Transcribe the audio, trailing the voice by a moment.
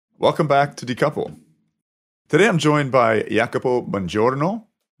Welcome back to Decouple. Today I'm joined by Jacopo Buongiorno,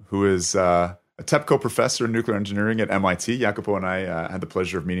 who is a TEPCO professor in nuclear engineering at MIT. Jacopo and I had the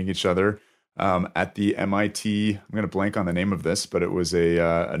pleasure of meeting each other at the MIT, I'm going to blank on the name of this, but it was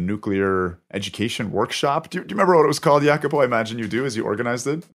a nuclear education workshop. Do you remember what it was called, Jacopo? I imagine you do, as you organized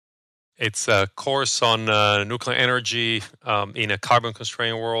it. It's a course on nuclear energy in a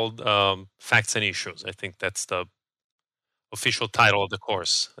carbon-constrained world, facts and issues. I think that's the official title of the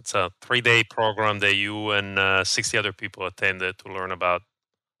course. It's a 3-day program that you and 60 other people attended to learn about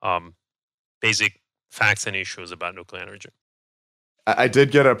basic facts and issues about nuclear energy. I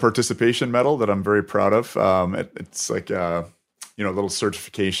did get a participation medal that I'm very proud of. It's like a little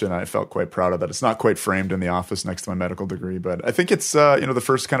certification. I felt quite proud of that. It's not quite framed in the office next to my medical degree, but I think it's the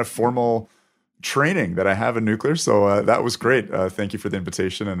first kind of formal training that I have in nuclear. So that was great. Thank you for the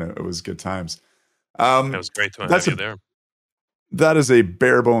invitation, and it was good times. It was great to have you there. That is a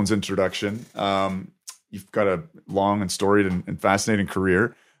bare bones introduction. You've got a long and storied and fascinating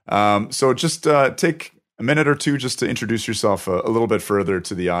career. So just take a minute or two just to introduce yourself a little bit further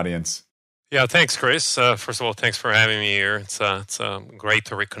to the audience. Yeah, thanks, Chris. First of all, thanks for having me here. It's great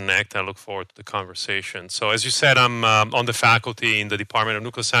to reconnect. I look forward to the conversation. So as you said, I'm on the faculty in the Department of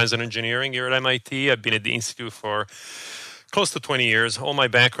Nuclear Science and Engineering here at MIT. I've been at the Institute for close to 20 years. All my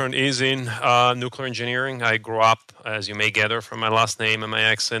background is in nuclear engineering. I grew up, as you may gather from my last name and my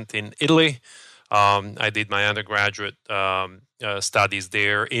accent, in Italy. I did my undergraduate studies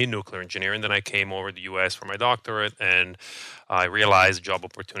there in nuclear engineering. Then I came over to the U.S. for my doctorate, and I realized job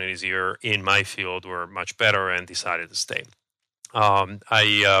opportunities here in my field were much better and decided to stay. In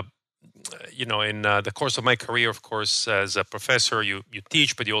the course of my career, of course, as a professor, you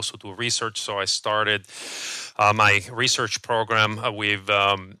teach, but you also do research. So I started my research program with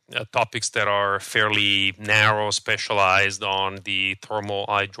topics that are fairly narrow, specialized on the thermal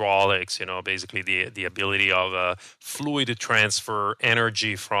hydraulics, basically the ability of a fluid to transfer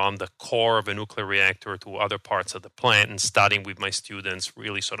energy from the core of a nuclear reactor to other parts of the plant, and studying with my students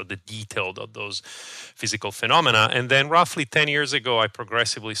really sort of the detail of those physical phenomena. And then roughly 10 years ago, I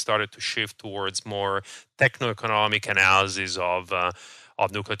progressively started to shift towards more techno-economic analysis of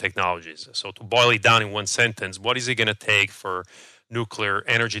nuclear technologies. So to boil it down in one sentence, what is it going to take for nuclear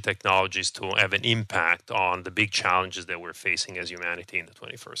energy technologies to have an impact on the big challenges that we're facing as humanity in the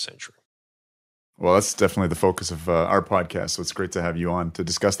 21st century? Well, that's definitely the focus of our podcast, so it's great to have you on to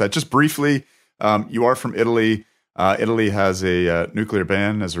discuss that. Just briefly, you are from Italy. Italy has a nuclear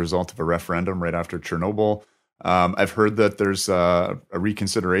ban as a result of a referendum right after Chernobyl. I've heard that there's a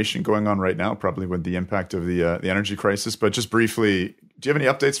reconsideration going on right now, probably with the impact of the energy crisis. But just briefly, do you have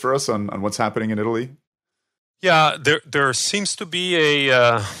any updates for us on what's happening in Italy? Yeah, there seems to be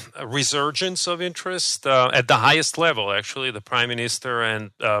a resurgence of interest at the highest level. Actually, the Prime Minister and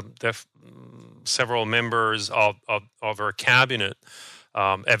several members of her cabinet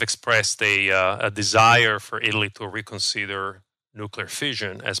have expressed a desire for Italy to reconsider nuclear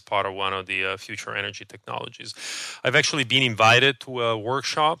fission as part of one of the future energy technologies. I've actually been invited to a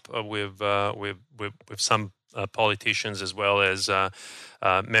workshop with some politicians as well as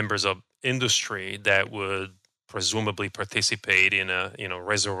members of industry that would presumably participate in a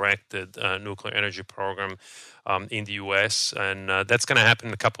resurrected nuclear energy program in the U.S. And that's going to happen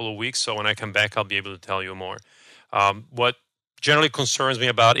in a couple of weeks. So when I come back, I'll be able to tell you more. What generally concerns me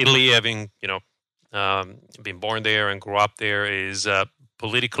about Italy, having been born there and grew up there, is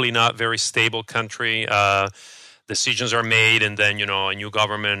politically not very stable country. Decisions are made, and then a new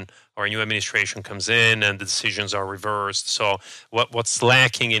government or a new administration comes in, and the decisions are reversed. So what's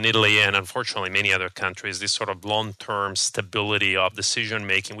lacking in Italy, and unfortunately many other countries, this sort of long-term stability of decision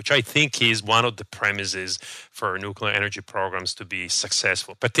making, which I think is one of the premises for nuclear energy programs to be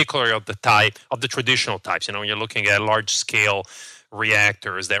successful, particularly of the traditional types. When you're looking at large-scale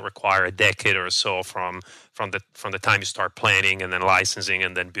reactors that require a decade or so from the time you start planning and then licensing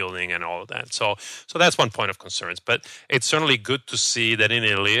and then building and all of that. So that's one point of concerns. But it's certainly good to see that in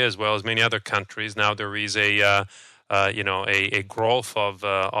Italy, as well as many other countries, now there is a growth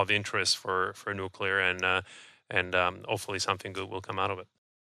of interest for nuclear, and hopefully something good will come out of it.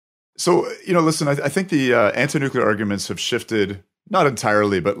 So listen, I think the anti-nuclear arguments have shifted, not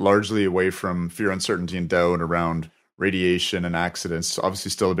entirely, but largely away from fear, uncertainty, and doubt around radiation and accidents. Obviously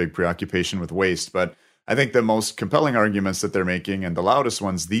still a big preoccupation with waste, but I think the most compelling arguments that they're making, and the loudest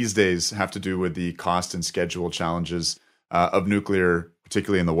ones these days, have to do with the cost and schedule challenges of nuclear,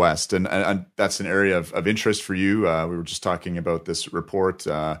 particularly in the West. And that's an area of interest for you. We were just talking about this report,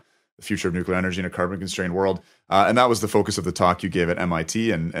 The Future of Nuclear Energy in a Carbon-Constrained World. And that was the focus of the talk you gave at MIT,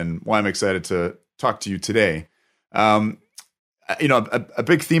 and why I'm excited to talk to you today. a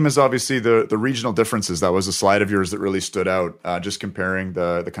big theme is obviously the regional differences. That was a slide of yours that really stood out, just comparing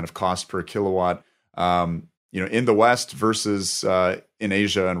the kind of cost per kilowatt, in the West versus in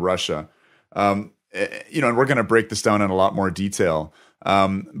Asia and Russia. And we're going to break this down in a lot more detail.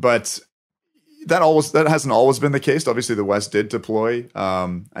 But that hasn't always been the case. Obviously, the West did deploy,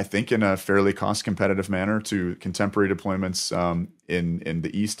 I think, in a fairly cost competitive manner to contemporary deployments in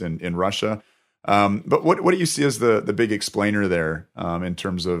the East and in Russia. But what do you see as the big explainer there in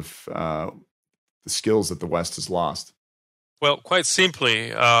terms of the skills that the West has lost? Well, quite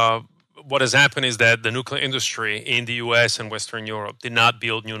simply, what has happened is that the nuclear industry in the U.S. and Western Europe did not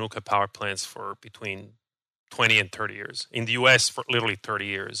build new nuclear power plants for between 20 and 30 years. In the U.S., for literally 30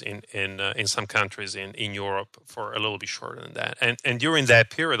 years. In some countries in Europe, for a little bit shorter than that. And during that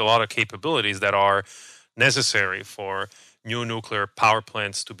period, a lot of capabilities that are necessary for new nuclear power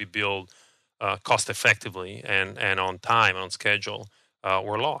plants to be built cost effectively and on time, on schedule,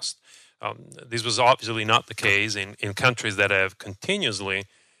 were lost. This was obviously not the case in countries that have continuously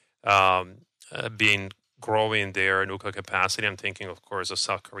been growing their nuclear capacity. I'm thinking, of course, of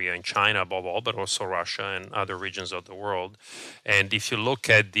South Korea and China above all, but also Russia and other regions of the world. And if you look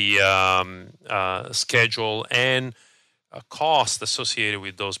at the schedule and cost associated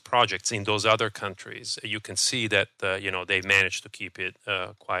with those projects in those other countries, you can see that they managed to keep it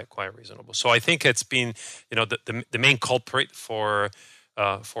quite reasonable. So I think it's been the main culprit for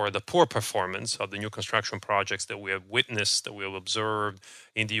the poor performance of the new construction projects that we have witnessed, that we have observed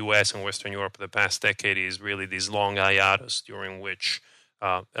in the U.S. and Western Europe for the past decade is really these long hiatus during which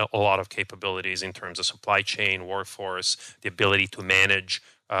a lot of capabilities in terms of supply chain, workforce, the ability to manage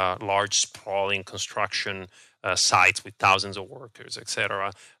large sprawling construction sites with thousands of workers, et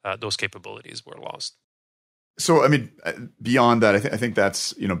cetera, those capabilities were lost. So, I mean, beyond that, I think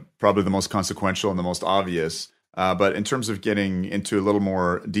that's probably the most consequential and the most obvious. But in terms of getting into a little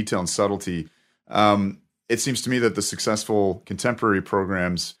more detail and subtlety, it seems to me that the successful contemporary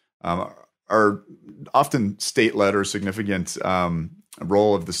programs are often state-led or significant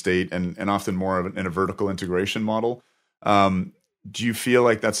role of the state and often more in a vertical integration model. Do you feel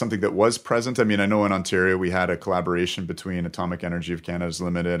like that's something that was present? I mean, I know in Ontario we had a collaboration between Atomic Energy of Canada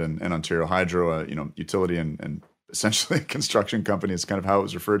Limited and Ontario Hydro, utility and essentially a construction company is kind of how it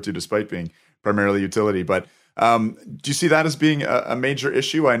was referred to, despite being primarily utility. But do you see that as being a major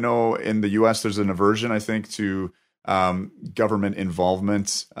issue? I know in the U.S. there's an aversion, I think, to government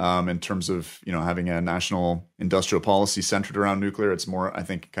involvement in terms of having a national industrial policy centered around nuclear. It's more, I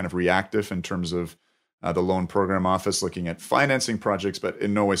think, kind of reactive in terms of the Loan Program Office looking at financing projects, but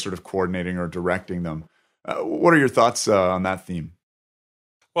in no way sort of coordinating or directing them. What are your thoughts on that theme?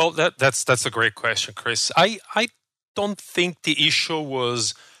 Well, that's a great question, Chris. I don't think the issue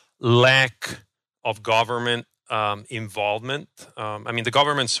was lack of government involvement. I mean, the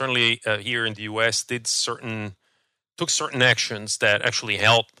government certainly here in the U.S. took certain actions that actually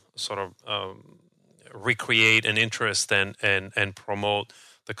helped sort of recreate an interest and promote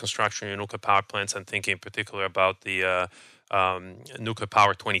the construction of nuclear power plants. I'm thinking in particular about the Nuclear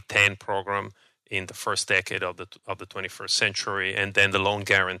Power 2010 program in the first decade of the 21st century, and then the Loan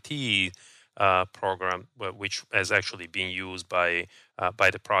Guarantee program, which has actually been used by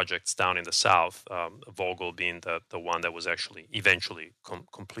the projects down in the south, Vogel being the one that was actually eventually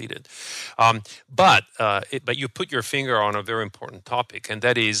completed. But you put your finger on a very important topic, and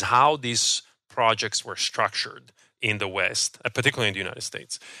that is how these projects were structured in the West, particularly in the United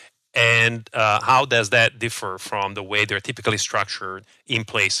States. And how does that differ from the way they're typically structured in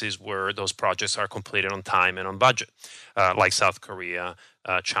places where those projects are completed on time and on budget, like South Korea,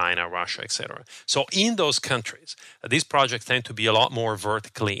 China, Russia, etc. So in those countries, these projects tend to be a lot more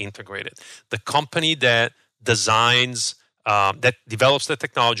vertically integrated. The company that designs, that develops the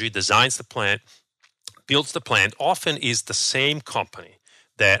technology, designs the plant, builds the plant, often is the same company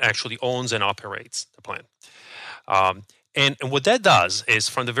that actually owns and operates the plant. And what that does is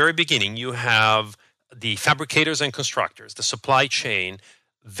from the very beginning, you have the fabricators and constructors, the supply chain,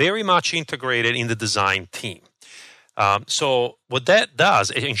 very much integrated in the design team. So what that does,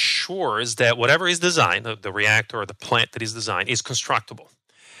 it ensures that whatever is designed, the reactor or the plant that is designed, is constructible.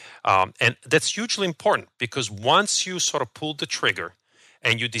 And that's hugely important because once you sort of pull the trigger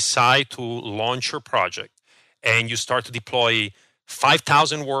and you decide to launch your project and you start to deploy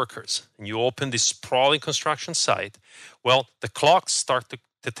 5,000 workers and you open this sprawling construction site, well, the clocks start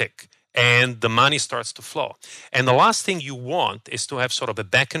to tick and the money starts to flow. And the last thing you want is to have sort of a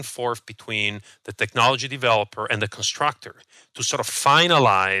back and forth between the technology developer and the constructor to sort of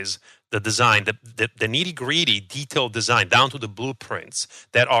finalize the design, the nitty-gritty detailed design down to the blueprints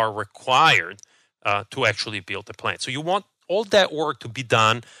that are required to actually build the plant. So you want all that work to be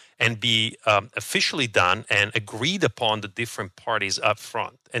done and be officially done and agreed upon the different parties up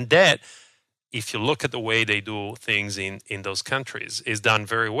front. And that, if you look at the way they do things in those countries, is done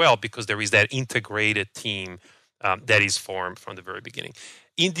very well because there is that integrated team that is formed from the very beginning.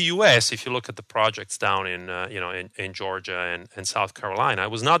 In the U.S., if you look at the projects down in Georgia and South Carolina,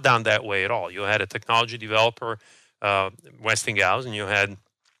 it was not done that way at all. You had a technology developer, Westinghouse, and you had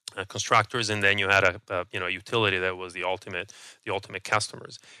constructors, and then you had a utility that was the ultimate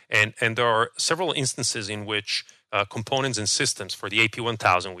customers. And there are several instances in which components and systems for the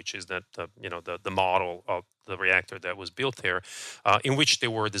AP1000, which is the model of the reactor that was built there, in which they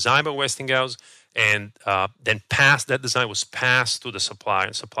were designed by Westinghouse, and then that design was passed to the supplier,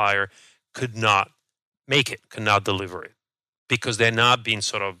 and supplier could not make it, could not deliver it, because they're not being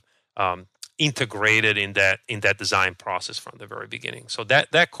sort of integrated in that design process from the very beginning. So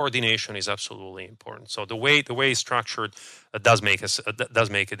that coordination is absolutely important. So the way it's structured does make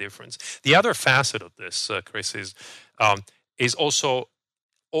a difference. The other facet of this, Chris, is also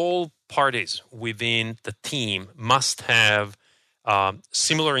all parties within the team must have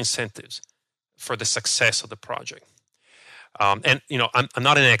similar incentives for the success of the project. And I'm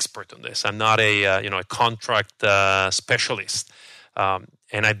not an expert on this. I'm not a contract specialist.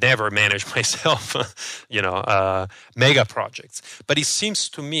 And I never managed myself, mega projects. But it seems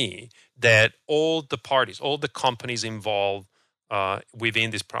to me that all the parties, all the companies involved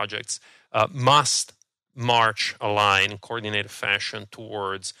within these projects must march a line in coordinated fashion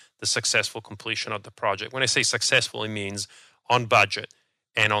towards the successful completion of the project. When I say successful, it means on budget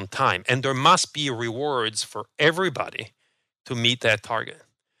and on time. And there must be rewards for everybody to meet that target.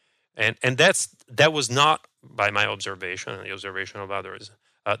 And that was not, by my observation and the observation of others,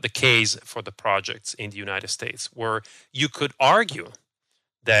 the case for the projects in the United States, where you could argue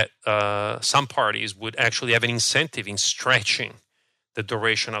that some parties would actually have an incentive in stretching the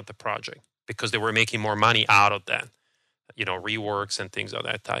duration of the project because they were making more money out of that, reworks and things of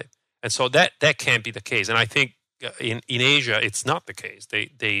that type. And so that can't be the case. And I think in Asia, it's not the case.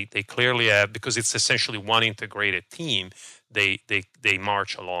 They clearly have, because it's essentially one integrated team. They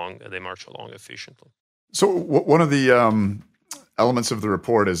march along efficiently. So one of the elements of the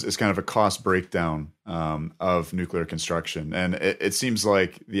report is kind of a cost breakdown of nuclear construction, and it seems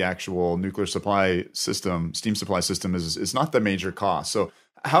like the actual nuclear supply system, steam supply system, is not the major cost. So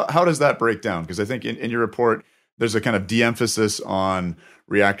how does that break down? Because I think in your report there's a kind of de-emphasis on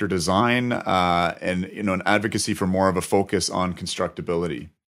reactor design and an advocacy for more of a focus on constructability.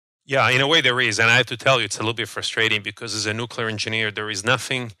 Yeah, in a way there is. And I have to tell you, it's a little bit frustrating because as a nuclear engineer, there is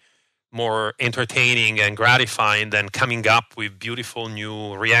nothing more entertaining and gratifying than coming up with beautiful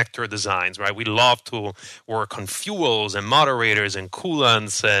new reactor designs, right? We love to work on fuels and moderators and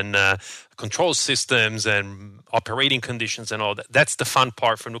coolants and control systems and operating conditions and all that. That's the fun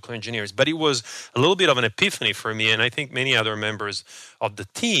part for nuclear engineers. But it was a little bit of an epiphany for me, and I think many other members of the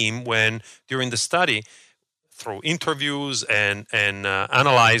team, when during the study, through interviews and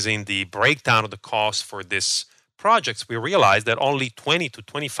analyzing the breakdown of the cost for this projects, we realized that only 20 to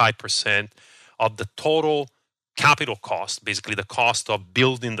 25% of the total capital cost, basically the cost of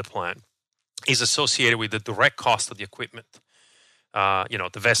building the plant, is associated with the direct cost of the equipment. The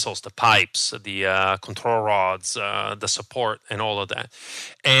vessels, the pipes, the control rods, the support, and all of that.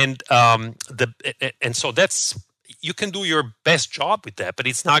 And so that's, you can do your best job with that, but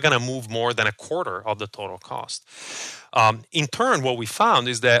it's not going to move more than a quarter of the total cost. In turn, what we found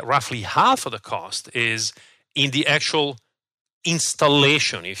is that roughly half of the cost is in the actual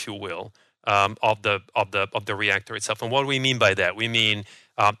installation, if you will, of the reactor itself. And what do we mean by that? We mean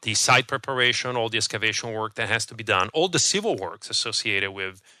the site preparation, all the excavation work that has to be done, all the civil works associated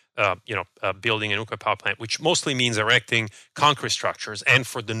with building a nuclear power plant, which mostly means erecting concrete structures, and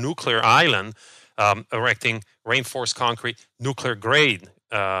for the nuclear island, erecting reinforced concrete, nuclear grade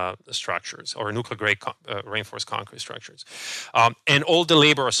structures, or nuclear grade reinforced concrete structures, and all the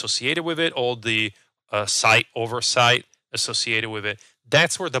labor associated with it, all the site oversight associated with it.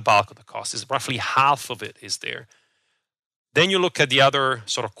 That's where the bulk of the cost is. Roughly half of it is there. Then you look at the other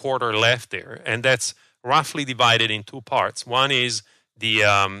sort of quarter left there, and that's roughly divided in two parts. One is the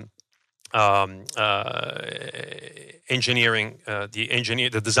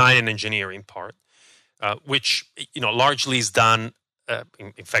the design and engineering part, which largely is done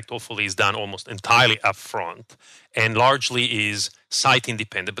in fact, hopefully is done almost entirely upfront and largely is site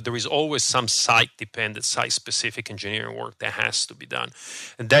independent. But there is always some site dependent, site specific engineering work that has to be done.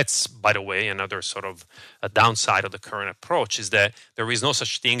 And that's, by the way, another sort of a downside of the current approach is that there is no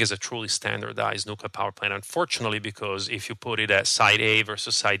such thing as a truly standardized nuclear power plant, unfortunately, because if you put it at site A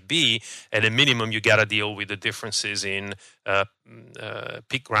versus site B, at a minimum, you got to deal with the differences in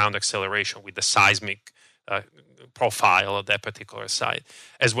peak ground acceleration with the seismic profile of that particular site,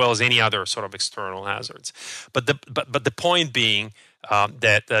 as well as any other sort of external hazards. But the point being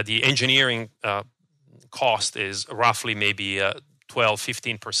that the engineering cost is roughly maybe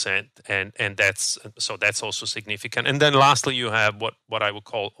 12-15%, and that's also significant. And then lastly, you have what I would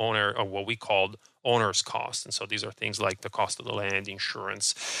call what we called owner's cost, and so these are things like the cost of the land,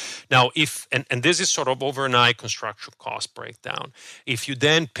 insurance. Now, and this is sort of overnight construction cost breakdown. If you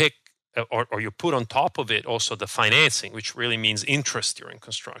then pick or you put on top of it also the financing, which really means interest during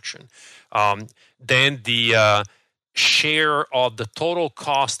construction, then the share of the total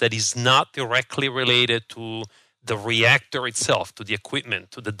cost that is not directly related to the reactor itself, to the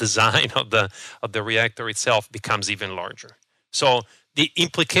equipment, to the design of the reactor itself becomes even larger. So the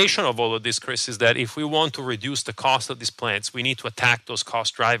implication of all of this, Chris, is that if we want to reduce the cost of these plants, we need to attack those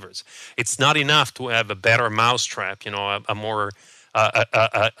cost drivers. It's not enough to have a better mousetrap, a more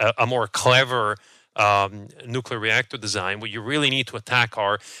clever nuclear reactor design. What you really need to attack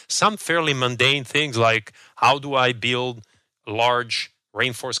are some fairly mundane things like how do I build large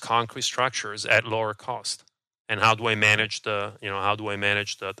reinforced concrete structures at lower cost, and how do I manage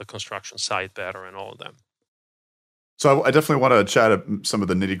the construction site better, and all of them. So I definitely want to chat some of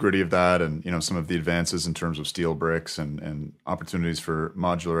the nitty gritty of that, and some of the advances in terms of steel bricks and opportunities for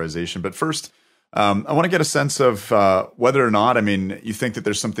modularization. But first, I want to get a sense of whether or not, you think that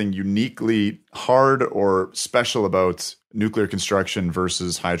there's something uniquely hard or special about nuclear construction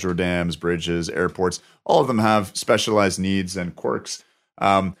versus hydro dams, bridges, airports. All of them have specialized needs and quirks.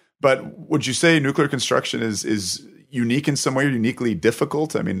 But would you say nuclear construction is unique in some way, or uniquely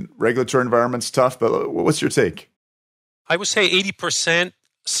difficult? Regulatory environment's tough, but what's your take? I would say 80%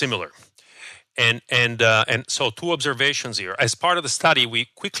 similar. And so two observations here. As part of the study, we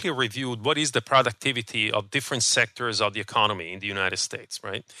quickly reviewed what is the productivity of different sectors of the economy in the United States,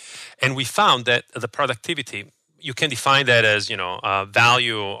 right? And we found that the productivity, you can define that as,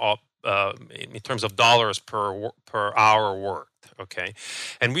 value of, in terms of dollars per hour worked, okay?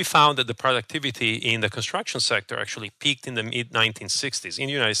 And we found that the productivity in the construction sector actually peaked in the mid-1960s in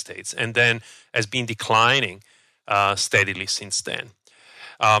the United States, and then has been declining steadily since then.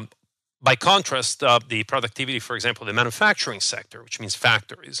 By contrast, the productivity, for example, the manufacturing sector, which means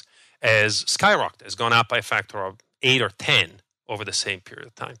factories, has skyrocketed, has gone up by a factor of 8 or 10 over the same period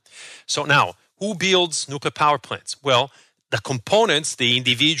of time. So now, who builds nuclear power plants? Well, the components, the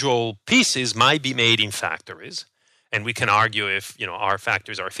individual pieces might be made in factories, and we can argue if our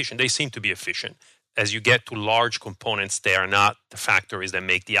factories are efficient. They seem to be efficient. As you get to large components, they are not the factories that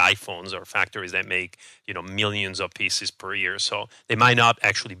make the iPhones or factories that make millions of pieces per year. So they might not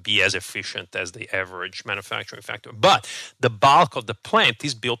actually be as efficient as the average manufacturing factory. But the bulk of the plant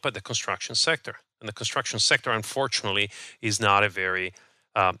is built by the construction sector, and the construction sector, unfortunately, is not a very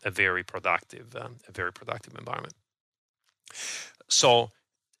productive environment. So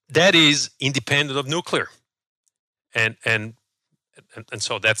that is independent of nuclear, and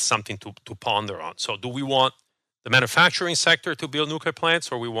so that's something to ponder on. So do we want the manufacturing sector to build nuclear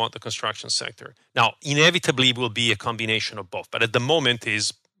plants, or we want the construction sector? Now, inevitably, it will be a combination of both, but at the moment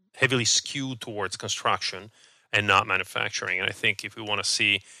is heavily skewed towards construction and not manufacturing. And I think if we want to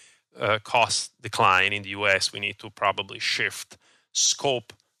see cost decline in the U.S., we need to probably shift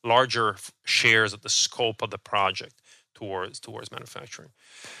larger shares of the scope of the project towards manufacturing.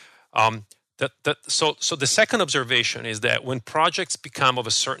 So the second observation is that when projects become of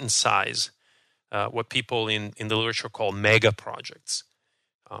a certain size, what people in the literature call mega projects,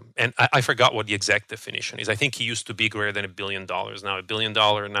 and I forgot what the exact definition is. I think it used to be greater than $1 billion. Now $1 billion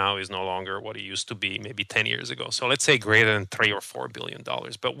now is no longer what it used to be maybe 10 years ago. So let's say greater than $3 or $4 billion.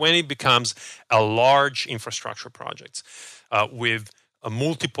 But when it becomes a large infrastructure project with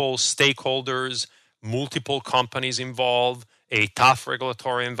multiple stakeholders, multiple companies involved, a tough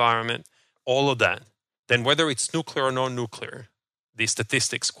regulatory environment, all of that, then whether it's nuclear or non-nuclear, the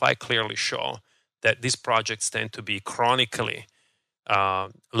statistics quite clearly show that these projects tend to be chronically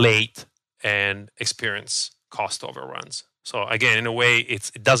late and experience cost overruns. So again, in a way,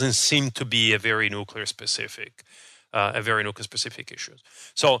 it doesn't seem to be a very nuclear specific issue.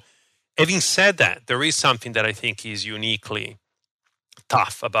 So having said that, there is something that I think is uniquely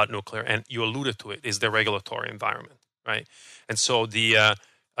tough about nuclear, and you alluded to it, is the regulatory environment. right? And so the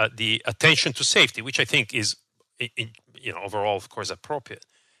attention to safety, which I think is, overall, of course, appropriate,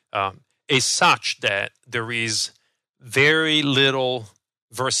 is such that there is very little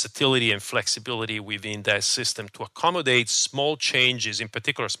versatility and flexibility within that system to accommodate small changes, in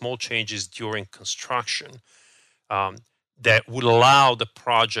particular small changes during construction, that would allow the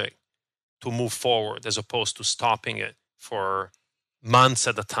project to move forward as opposed to stopping it for months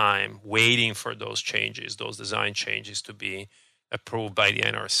at a time, waiting for those changes, those design changes to be approved by the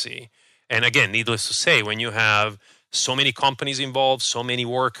NRC. And again, needless to say, when you have so many companies involved, so many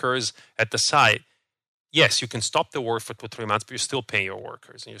workers at the site, yes, you can stop the work for 2 or 3 months, but you're still paying your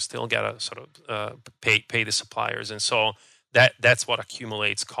workers, and you still got to sort of pay the suppliers, and so that's what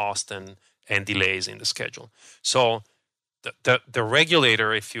accumulates cost and delays in the schedule. So the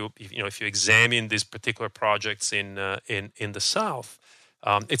regulator, if you examine these particular projects in the South,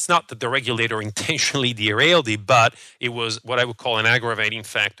 it's not that the regulator intentionally derailed it, but it was what I would call an aggravating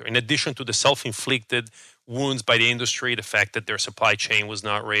factor. In addition to the self-inflicted wounds by the industry, the fact that their supply chain was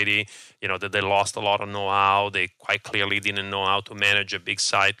not ready, that they lost a lot of know-how, they quite clearly didn't know how to manage a big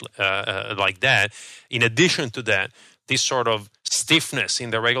site like that. In addition to that, this sort of stiffness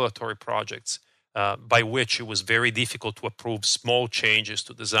in the regulatory projects, by which it was very difficult to approve small changes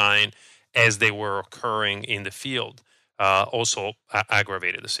to design as they were occurring in the field, also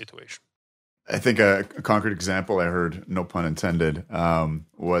aggravated the situation. I think a concrete example I heard, no pun intended,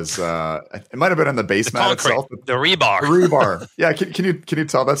 was it might have been on the base mat itself. The rebar. The rebar. Yeah, can you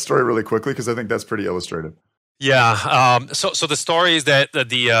tell that story really quickly, because I think that's pretty illustrative. Yeah. So the story is that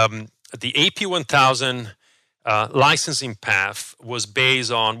the AP 1000 licensing path was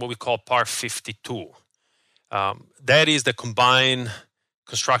based on what we call Part 52. That is the combined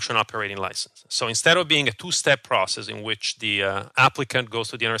construction operating license. So instead of being a two-step process in which the applicant goes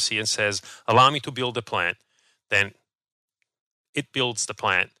to the NRC and says, allow me to build the plant, then it builds the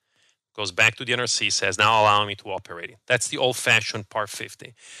plant, goes back to the NRC, says, now allow me to operate it. That's the old-fashioned Part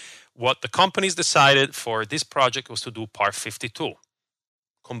 50. What the companies decided for this project was to do Part 52,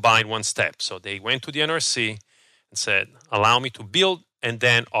 combine one step. So they went to the NRC and said, allow me to build and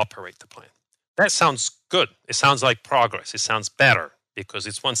then operate the plant. That sounds good. It sounds like progress. It sounds better because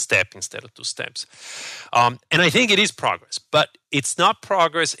it's one step instead of two steps. And I think it is progress, but it's not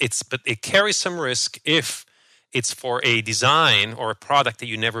progress. But it carries some risk if it's for a design or a product that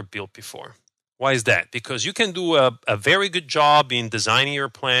you never built before. Why is that? Because you can do a very good job in designing your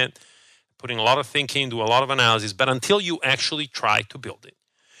plant, putting a lot of thinking, do a lot of analysis, but until you actually try to build it,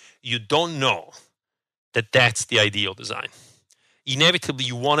 you don't know that that's the ideal design. Inevitably,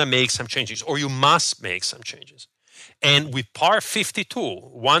 you want to make some changes, or you must make some changes. And with Part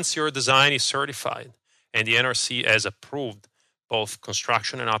 52, once your design is certified and the NRC has approved both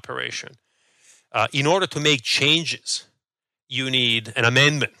construction and operation, in order to make changes, you need an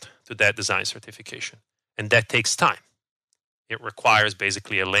amendment to that design certification. And that takes time. It requires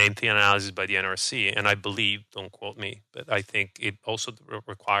basically a lengthy analysis by the NRC. And I believe, don't quote me, but I think it also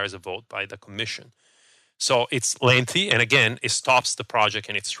requires a vote by the commission. So it's lengthy, and again, it stops the project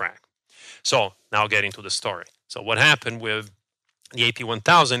in its track. So now getting to the story. So what happened with the AP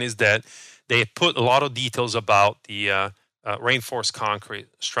 1000 is that they put a lot of details about the reinforced concrete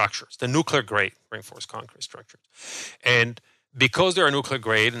structures, the nuclear grade reinforced concrete structures. And because they are nuclear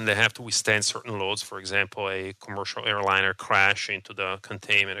grade and they have to withstand certain loads, for example, a commercial airliner crash into the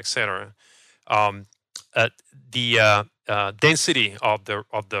containment, etc., the density of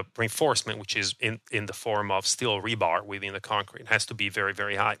the reinforcement, which is in the form of steel rebar within the concrete, has to be very,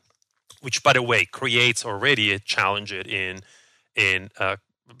 very high, which, by the way, creates already a challenge in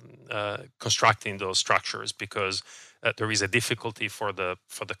constructing those structures, because there is a difficulty for the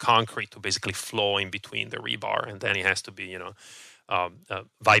concrete to basically flow in between the rebar, and then it has to be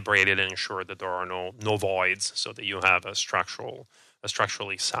vibrated and ensure that there are no voids, so that you have a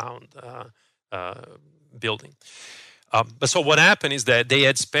structurally sound building. But so what happened is that they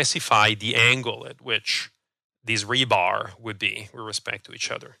had specified the angle at which these rebar would be with respect to each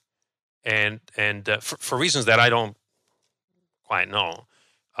other, and for reasons that I don't quite know,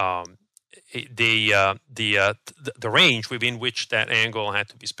 the range within which that angle had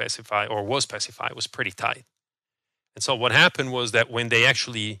to be specified or was specified was pretty tight. And so what happened was that when they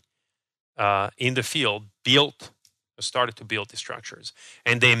actually in the field started to build the structures,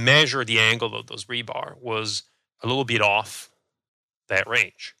 and they measured the angle of those rebar, was a little bit off that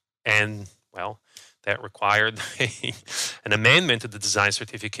range. And, well, that required an amendment to the design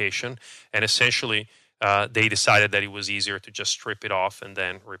certification, and essentially they decided that it was easier to just strip it off and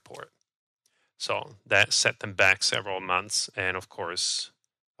then report. So that set them back several months, and of course,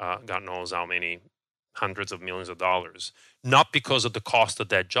 God knows how many hundreds of millions of dollars, not because of the cost of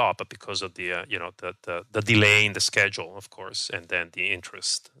that job, but because of the the delay in the schedule, of course, and then the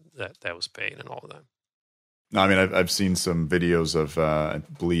interest that was paid and all of that. No, I mean, I've seen some videos of, I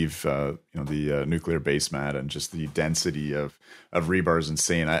believe, the nuclear base mat, and just the density of rebar is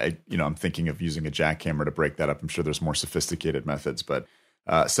insane. I'm thinking of using a jackhammer to break that up. I'm sure there's more sophisticated methods, but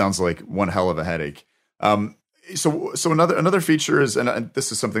sounds like one hell of a headache. So another feature is, and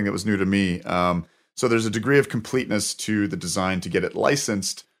this is something that was new to me. So there's a degree of completeness to the design to get it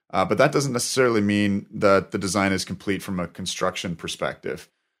licensed, but that doesn't necessarily mean that the design is complete from a construction perspective.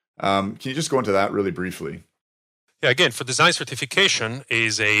 Can you just go into that really briefly? Yeah, again, for design certification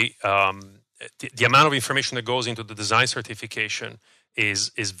is the amount of information that goes into the design certification is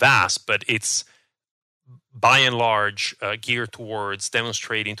vast, but it's by and large geared towards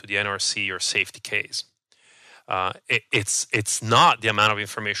demonstrating to the NRC your safety case. It's not the amount of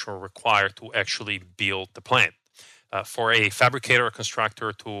information required to actually build the plant. For a fabricator or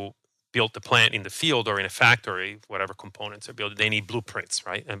constructor to build the plant in the field or in a factory, whatever components are built, they need blueprints,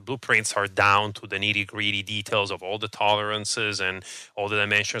 right? And blueprints are down to the nitty-gritty details of all the tolerances, and all the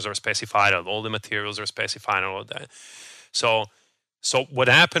dimensions are specified, and all the materials are specified, and all of that. So what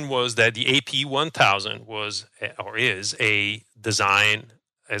happened was that the AP 1000 was, or is, a design,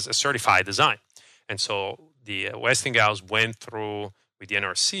 as a certified design. And so the Westinghouse went through with the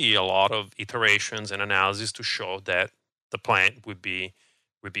NRC a lot of iterations and analysis to show that the plant would be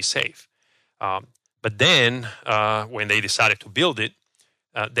safe. But then when they decided to build it,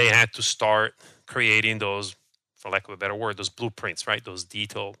 they had to start creating those, for lack of a better word, those blueprints, right? Those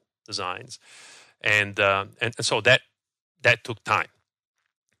detailed designs. And so that took time,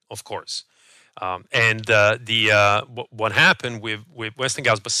 of course. What happened with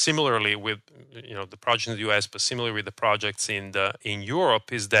Westinghouse, but similarly with the project in the U.S., but similarly with the projects in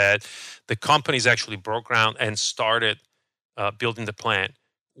Europe, is that the companies actually broke ground and started building the plant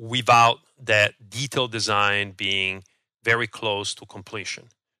without that detailed design being very close to completion.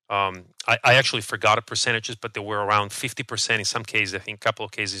 I actually forgot the percentages, but they were around 50% in some cases. I think a couple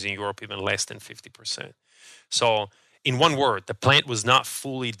of cases in Europe, even less than 50%. So, in one word, the plant was not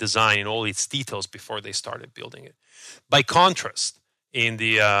fully designed in all its details before they started building it. By contrast, in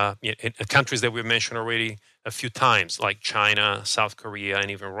the in countries that we've mentioned already a few times, like China, South Korea,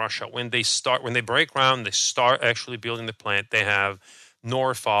 and even Russia, when they break ground, they start actually building the plant, they have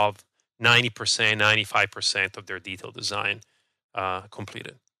north of 90%, 95% of their detailed design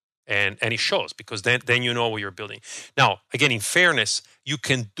completed. And it shows, because then you know what you're building. Now, again, in fairness, you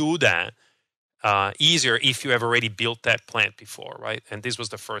can do that easier if you have already built that plant before, right? And this was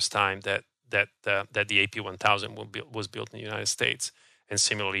the first time that the AP 1000 was built in the United States, and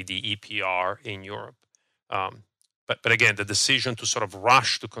similarly the EPR in Europe. But again, the decision to sort of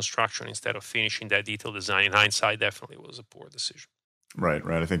rush to construction instead of finishing that detailed design, in hindsight, definitely was a poor decision. Right.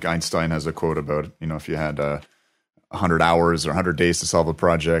 I think Einstein has a quote about, if you had 100 hours or 100 days to solve a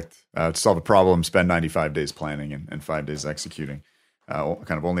project, to solve a problem, spend 95 days planning and 5 days executing.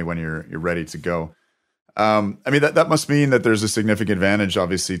 Kind of only when you're ready to go. That must mean that there's a significant advantage,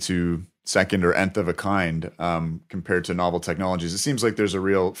 obviously, to second or nth of a kind compared to novel technologies. It seems like there's a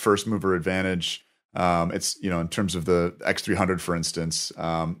real first mover advantage. It's in terms of the X300, for instance,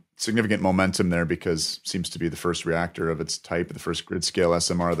 significant momentum there, because it seems to be the first reactor of its type, the first grid scale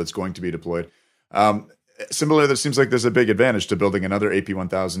SMR that's going to be deployed. Similarly, there seems like there's a big advantage to building another AP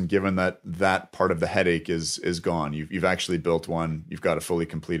 1000, given that part of the headache is gone. You've actually built one. You've got a fully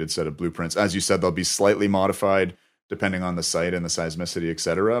completed set of blueprints. As you said, they'll be slightly modified depending on the site and the seismicity, et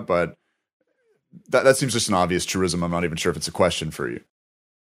cetera. But that seems just an obvious truism. I'm not even sure if it's a question for you.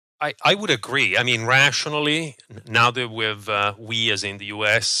 I would agree. I mean, rationally, now that we, as in the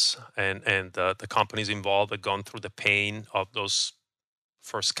U.S. and the companies involved, have gone through the pain of those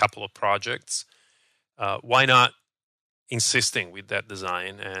first couple of projects, why not insisting with that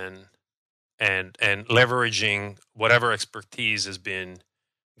design and leveraging whatever expertise has been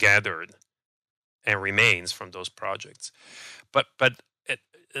gathered and remains from those projects?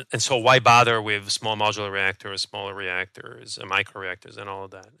 And so why bother with small modular reactors, smaller reactors, microreactors, and all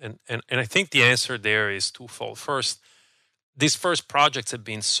of that? And I think the answer there is twofold. First, these first projects have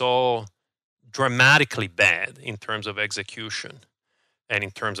been so dramatically bad in terms of execution and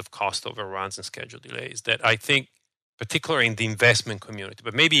in terms of cost overruns and schedule delays that I think, particularly in the investment community,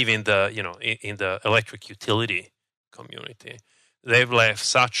 but maybe even in the electric utility community, they've left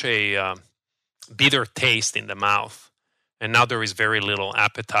such a bitter taste in the mouth. And now there is very little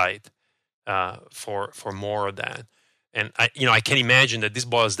appetite for more of that. And I can imagine that this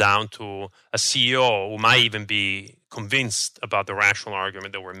boils down to a CEO who might even be convinced about the rational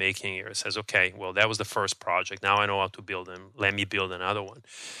argument that we're making here. It says, okay, well, that was the first project. Now I know how to build them. Let me build another one.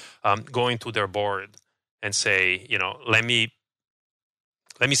 Going to their board and say, let me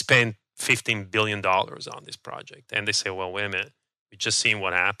spend $15 billion on this project. And they say, well, wait a minute. We just seen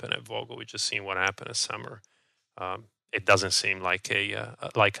what happened at Vogel. We just seen what happened at Summer. It doesn't seem like a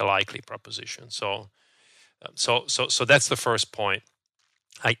likely proposition. So that's the first point.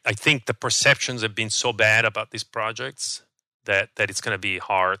 I think the perceptions have been so bad about these projects that it's going to be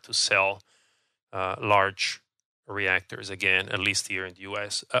hard to sell large reactors again, at least here in the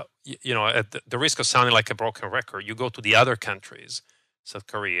U.S. At the risk of sounding like a broken record, you go to the other countries, South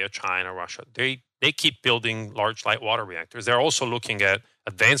Korea, China, Russia. They keep building large light water reactors. They're also looking at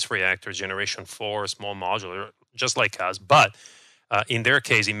advanced reactors, generation 4, small modular, just like us. But in their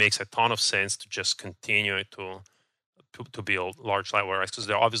case, it makes a ton of sense to just continue to build large light water reactors because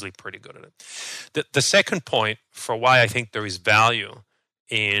they're obviously pretty good at it. The second point for why I think there is value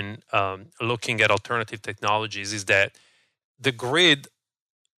in looking at alternative technologies is that the grid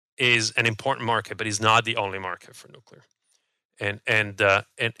is an important market, but is not the only market for nuclear. And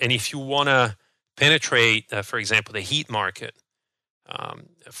if you want to penetrate, for example, the heat market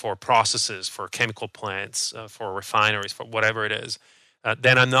for processes, for chemical plants, for refineries, for whatever it is,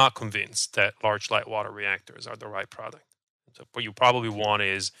 then I'm not convinced that large light water reactors are the right product. So what you probably want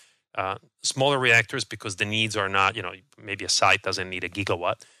is smaller reactors because the needs are not, maybe a site doesn't need a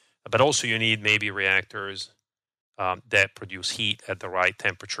gigawatt, but also you need maybe reactors that produce heat at the right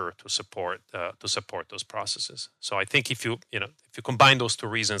temperature to support those processes. So I think if you combine those two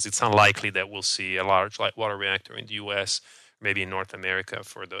reasons, it's unlikely that we'll see a large light water reactor in the U.S., maybe in North America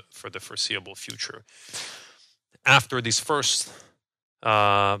for the foreseeable future. After this first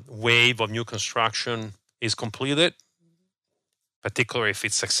wave of new construction is completed, particularly if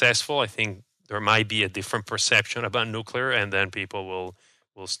it's successful, I think there might be a different perception about nuclear, and then people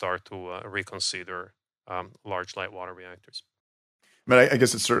will start to reconsider large light water reactors. But I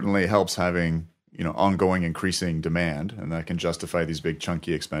guess it certainly helps having ongoing increasing demand, and that can justify these big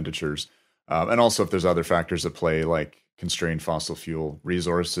chunky expenditures. And also, if there's other factors at play, like constrained fossil fuel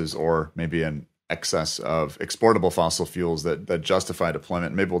resources, or maybe an excess of exportable fossil fuels that justify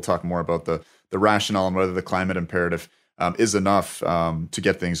deployment. Maybe we'll talk more about the rationale and whether the climate imperative is enough to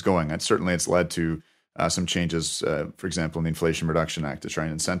get things going. And certainly, it's led to some changes, for example, in the Inflation Reduction Act to try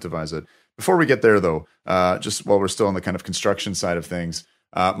and incentivize it. Before we get there, though, just while we're still on the kind of construction side of things,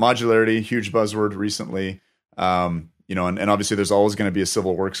 modularity, huge buzzword recently. And obviously there's always going to be a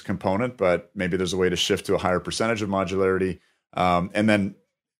civil works component, but maybe there's a way to shift to a higher percentage of modularity. And then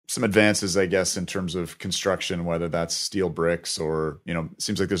some advances, I guess, in terms of construction, whether that's steel bricks or, it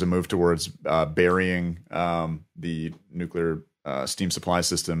seems like there's a move towards burying the nuclear steam supply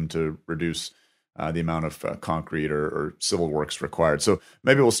system to reduce the amount of concrete or civil works required. So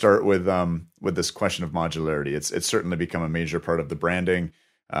maybe we'll start with this question of modularity. It's certainly become a major part of the branding.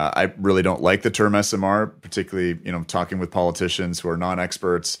 I really don't like the term SMR, particularly, talking with politicians who are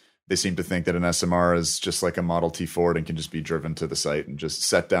non-experts. They seem to think that an SMR is just like a Model T Ford and can just be driven to the site and just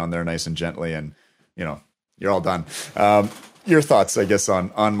set down there nice and gently and, you're all done. Your thoughts, I guess, on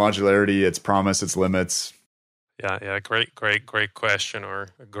modularity, its promise, its limits? Yeah, great question, or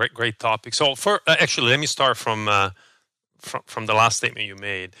a great topic. So, actually, let me start from the last statement you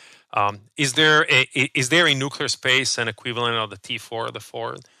made. Is there a nuclear space an equivalent of the T4 or the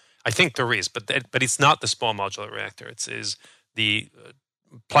Ford? I think there is, but it's not the small modular reactor. It is the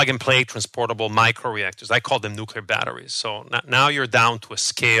plug and play transportable micro reactors. I call them nuclear batteries. So now you're down to a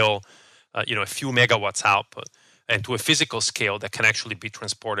scale, a few megawatts output, and to a physical scale that can actually be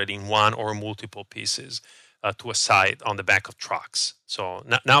transported in one or multiple pieces to a site on the back of trucks. So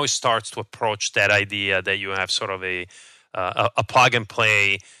now it starts to approach that idea that you have sort of a plug and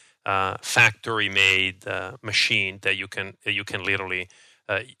play factory made machine that you can literally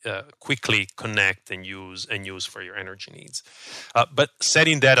quickly connect and use for your energy needs. But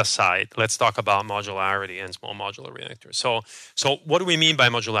setting that aside, let's talk about modularity and small modular reactors. So what do we mean by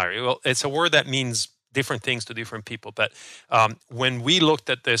modularity? Well, it's a word that means different things to different people. But when we looked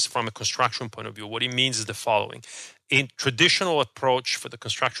at this from a construction point of view, what it means is the following. In traditional approach for the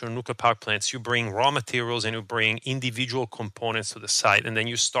construction of nuclear power plants, you bring raw materials and you bring individual components to the site, and then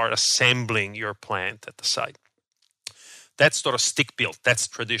you start assembling your plant at the site. That's sort of stick-built. That's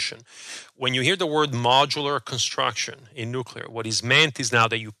tradition. When you hear the word modular construction in nuclear, what is meant is now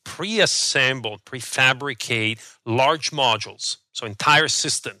that you pre-assemble, prefabricate large modules, so entire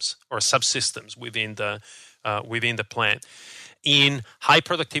systems or subsystems within the plant in high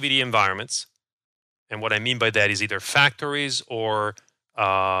productivity environments. And what I mean by that is either factories or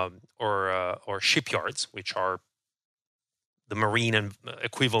shipyards, which are the marine and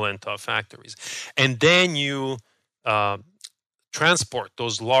equivalent of factories. And then you transport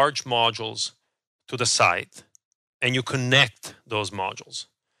those large modules to the site, and you connect those modules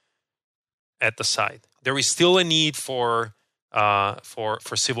at the site. There is still a need for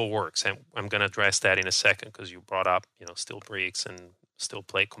civil works, and I'm going to address that in a second because you brought up steel bricks and steel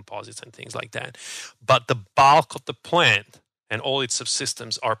plate composites and things like that. But the bulk of the plant and all its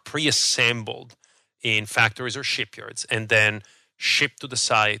subsystems are pre-assembled in factories or shipyards, and then shipped to the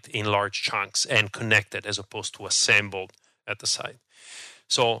site in large chunks and connected as opposed to assembled at the site.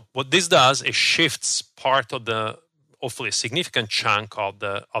 So what this does is shifts part of the, hopefully a significant chunk of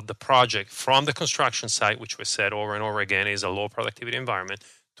the project from the construction site, which we said over and over again is a low productivity environment,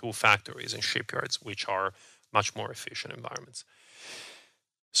 to factories and shipyards, which are much more efficient environments.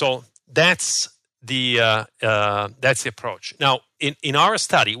 So that's the approach. Now, in our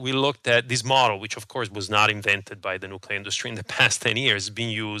study, we looked at this model, which of course was not invented by the nuclear industry in the past 10 years,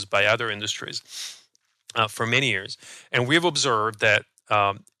 being used by other industries for many years. And we've observed that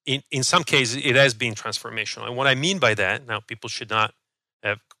in some cases, it has been transformational. And what I mean by that, now people should not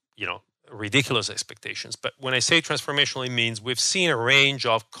have, ridiculous expectations. But when I say transformational, it means we've seen a range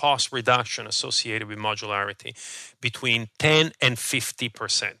of cost reduction associated with modularity between 10 and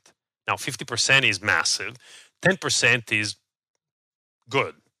 50%. Now, 50% is massive. 10% is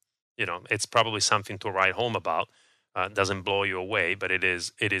good. It's probably something to write home about. Doesn't blow you away, but it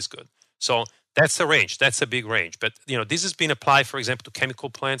is good. So that's the range. That's a big range. But this has been applied, for example, to chemical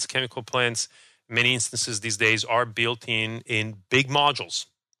plants. Chemical plants, many instances these days, are built in big modules.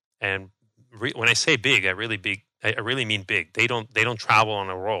 And when I say big, I really mean big. They don't travel on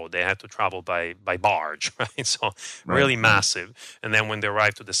a road. They have to travel by barge, right? So really massive. And then when they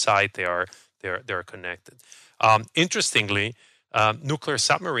arrive to the site, they're connected. Interestingly, nuclear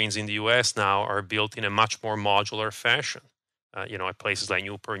submarines in the U.S. now are built in a much more modular fashion. At places like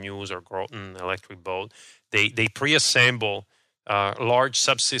Newport News or Groton Electric Boat, they pre-assemble large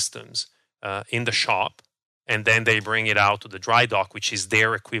subsystems in the shop, and then they bring it out to the dry dock, which is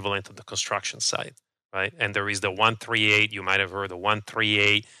their equivalent of the construction site, right? And there is the 138. You might have heard the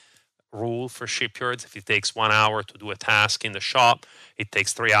 138 rule for shipyards. If it takes 1 hour to do a task in the shop, it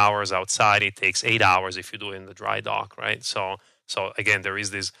takes 3 hours outside. It takes 8 hours if you do it in the dry dock, right? So again, there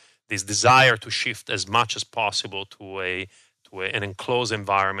is this desire to shift as much as possible to an enclosed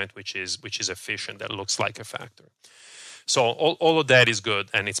environment which is efficient, that looks like a factory. So all of that is good,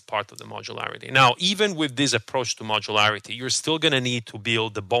 and it's part of the modularity. Now, even with this approach to modularity, you're still going to need to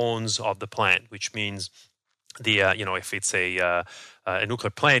build the bones of the plant, which means if it's a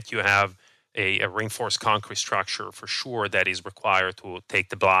nuclear plant, you have a reinforced concrete structure for sure that is required to take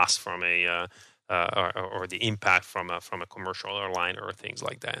the blast from or the impact from a commercial airliner or things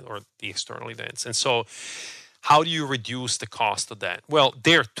like that, or the external events. And so, how do you reduce the cost of that? Well,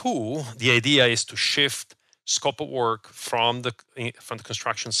 there too, the idea is to shift scope of work from the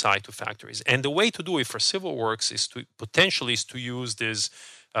construction site to factories. And the way to do it for civil works is to use these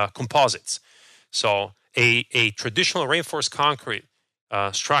composites. So a traditional reinforced concrete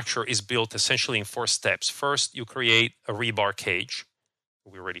structure is built essentially in 4 steps. First, you create a rebar cage.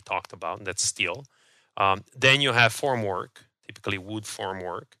 We already talked about, and that's steel. Then you have formwork, typically wood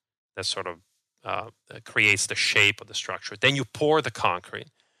formwork, that sort of creates the shape of the structure. Then you pour the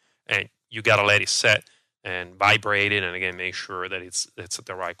concrete, and you got to let it set and vibrate it, and again make sure that it's at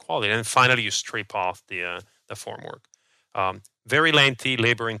the right quality. And finally, you strip off the formwork. Very lengthy,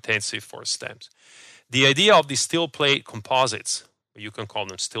 labor-intensive 4 steps. The idea of the steel plate composites, you can call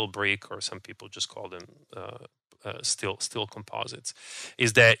them steel brick, or some people just call them steel composites,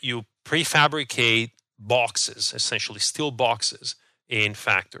 is that you prefabricate boxes, essentially steel boxes, in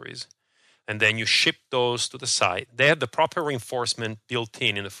factories, and then you ship those to the site. They have the proper reinforcement built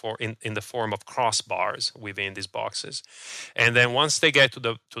in the form of crossbars within these boxes, and then once they get to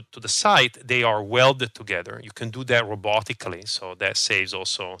the site, they are welded together. You can do that robotically, so that saves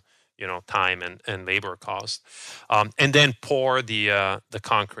also time and labor cost, and then pour the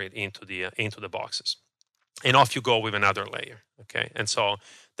concrete into the boxes, and off you go with another layer. Okay, and so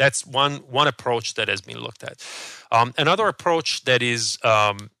that's one approach that has been looked at. Another approach that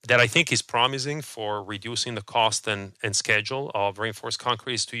I think is promising for reducing the cost and schedule of reinforced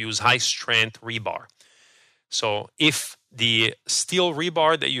concrete is to use high strength rebar. So if the steel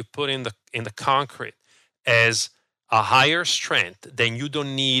rebar that you put in the concrete has a higher strength, then you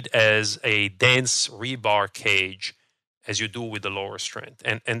don't need as a dense rebar cage as you do with the lower strength,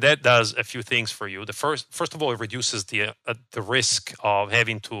 and that does a few things for you. The first of all, it reduces the risk of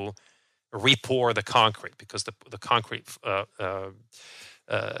having to re-pour the concrete, because the concrete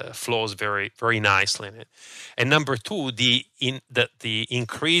flows very, very nicely in it. And number two, the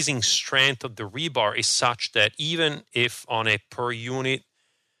increasing strength of the rebar is such that even if on a per unit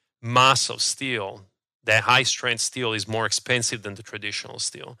mass of steel, that high strength steel is more expensive than the traditional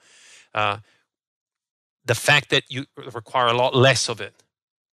steel, the fact that you require a lot less of it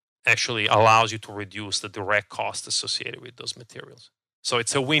actually allows you to reduce the direct cost associated with those materials. So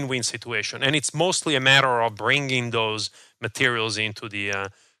it's a win-win situation. And it's mostly a matter of bringing those materials into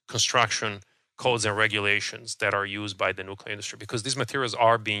the construction codes and regulations that are used by the nuclear industry, because these materials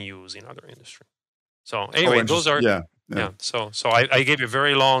are being used in other industry. So anyway, those are, yeah. So I gave you a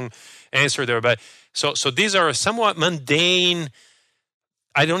very long answer there, but so these are somewhat mundane,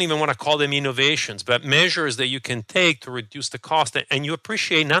 I don't even want to call them innovations, but measures that you can take to reduce the cost. And you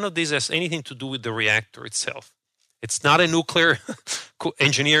appreciate none of this has anything to do with the reactor itself. It's not a nuclear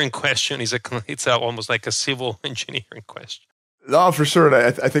engineering question. It's almost like a civil engineering question. No, for sure.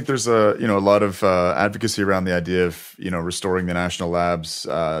 I think there's a lot of advocacy around the idea of restoring the national labs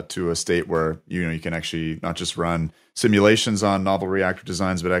to a state where you can actually not just run simulations on novel reactor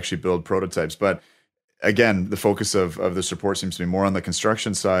designs, but actually build prototypes. But again, the focus of this report seems to be more on the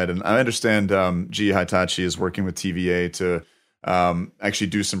construction side. And I understand GE Hitachi is working with TVA to actually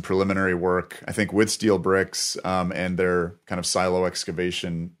do some preliminary work, I think, with steel bricks and their kind of silo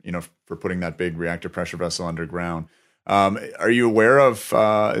excavation, for putting that big reactor pressure vessel underground. Are you aware of,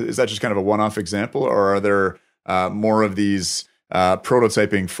 is that just kind of a one-off example, or are there more of these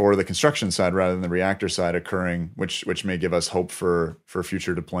prototyping for the construction side rather than the reactor side occurring, which may give us hope for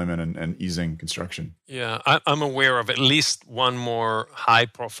future deployment and easing construction? Yeah, I'm aware of at least one more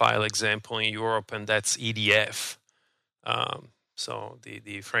high-profile example in Europe, and that's EDF. So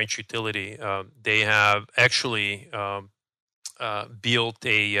the French utility, they have actually built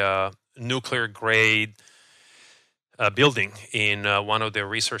a nuclear-grade building in one of their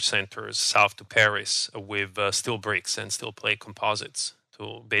research centers south to Paris with steel bricks and steel plate composites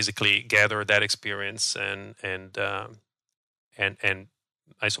to basically gather that experience and I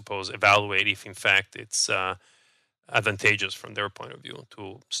suppose evaluate if in fact it's advantageous from their point of view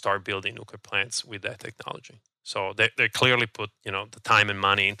to start building nuclear plants with that technology. So they clearly put the time and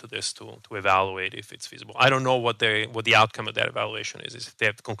money into this to evaluate if it's feasible. I don't know what the outcome of that evaluation is. If they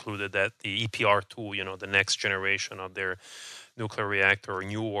have concluded that the EPR2, the next generation of their nuclear reactor or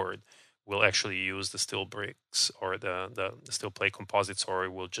new word, will actually use the steel bricks or the steel plate composites, or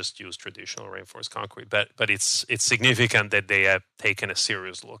it will just use traditional reinforced concrete. But it's significant that they have taken a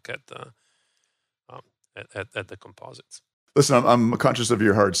serious look at the composites. Listen, I'm conscious of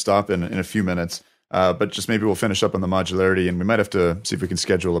your hard stop in a few minutes. But just maybe we'll finish up on the modularity, and we might have to see if we can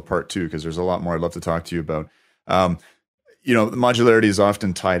schedule a part 2, because there's a lot more I'd love to talk to you about. The modularity is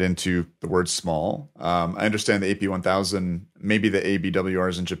often tied into the word small. I understand the AP1000, maybe the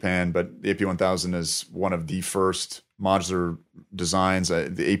ABWRs in Japan, but the AP1000 is one of the first modular designs.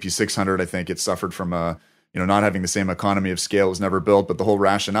 The AP600, I think it suffered from not having the same economy of scale. It was never built, but the whole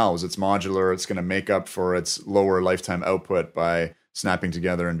rationale is it's modular. It's going to make up for its lower lifetime output by snapping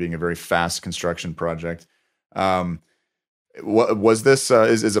together and being a very fast construction project. What was this?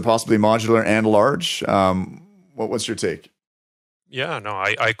 Is it possibly modular and large? What's your take? Yeah, no,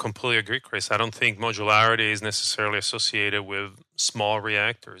 I completely agree, Chris. I don't think modularity is necessarily associated with small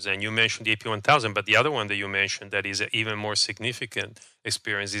reactors. And you mentioned the AP1000, but the other one that you mentioned that is an even more significant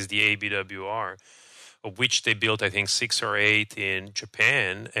experience is the ABWR, of which they built, I think, 6 or 8 in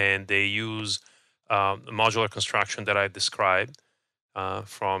Japan, and they use modular construction that I've described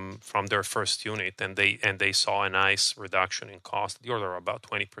from their first unit, and they saw a nice reduction in cost, the order of about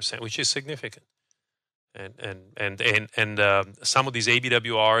 20%, which is significant. And some of these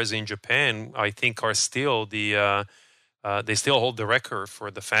ABWRs in Japan, I think, are still they still hold the record for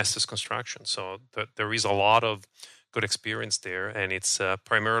the fastest construction. So there is a lot of good experience there, and it's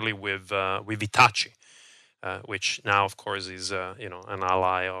primarily with Hitachi. Which now, of course, is an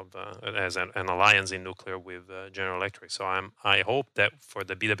ally of as an alliance in nuclear with General Electric. So I hope that for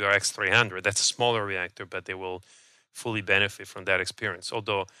the BWRX 300, that's a smaller reactor, but they will fully benefit from that experience.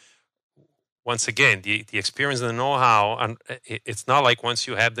 Although, once again, the experience and the know-how, and it's not like once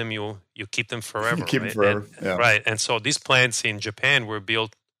you have them, you keep them forever. You keep them forever, yeah. Right. And so these plants in Japan were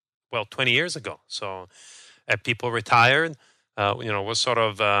built 20 years ago. So people retired. Was sort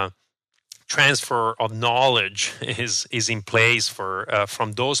of transfer of knowledge is in place for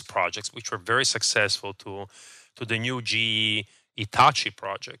from those projects, which were very successful, to the new GE Hitachi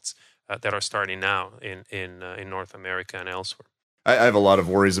projects that are starting now in North America and elsewhere. I have a lot of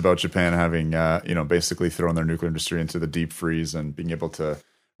worries about Japan having basically thrown their nuclear industry into the deep freeze and being able to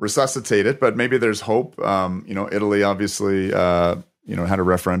resuscitate it, but maybe there's hope. Italy obviously had a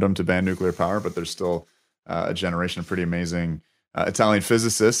referendum to ban nuclear power, but there's still a generation of pretty amazing Italian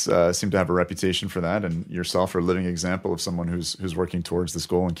physicists seem to have a reputation for that, and yourself are a living example of someone who's working towards this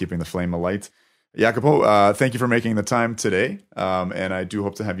goal and keeping the flame alight. Jacopo, thank you for making the time today, and I do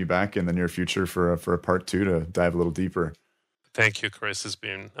hope to have you back in the near future for a part 2 to dive a little deeper. Thank you, Chris. It's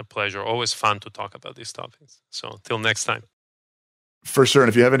been a pleasure. Always fun to talk about these topics. So till next time. For sure. And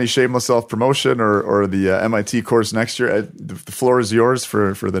if you have any shameless self-promotion or the MIT course next year, the floor is yours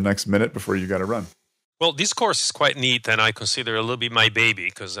for the next minute before you got to run. Well, this course is quite neat, and I consider it a little bit my baby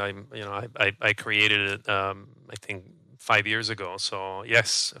because I created it, I think 5 years ago. So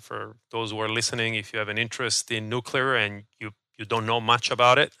yes, for those who are listening, if you have an interest in nuclear and you don't know much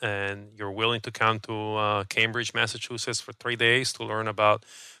about it and you're willing to come to Cambridge, Massachusetts for 3 days to learn about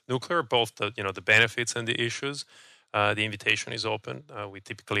nuclear, both the benefits and the issues, the invitation is open. We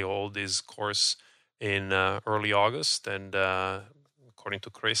typically hold this course in early August, and according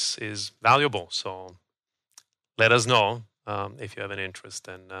to Chris, is valuable. So let us know if you have an interest,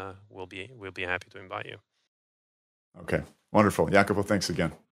 and we'll be happy to invite you. Okay, wonderful. Jacopo, thanks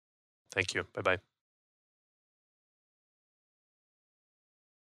again. Thank you. Bye-bye.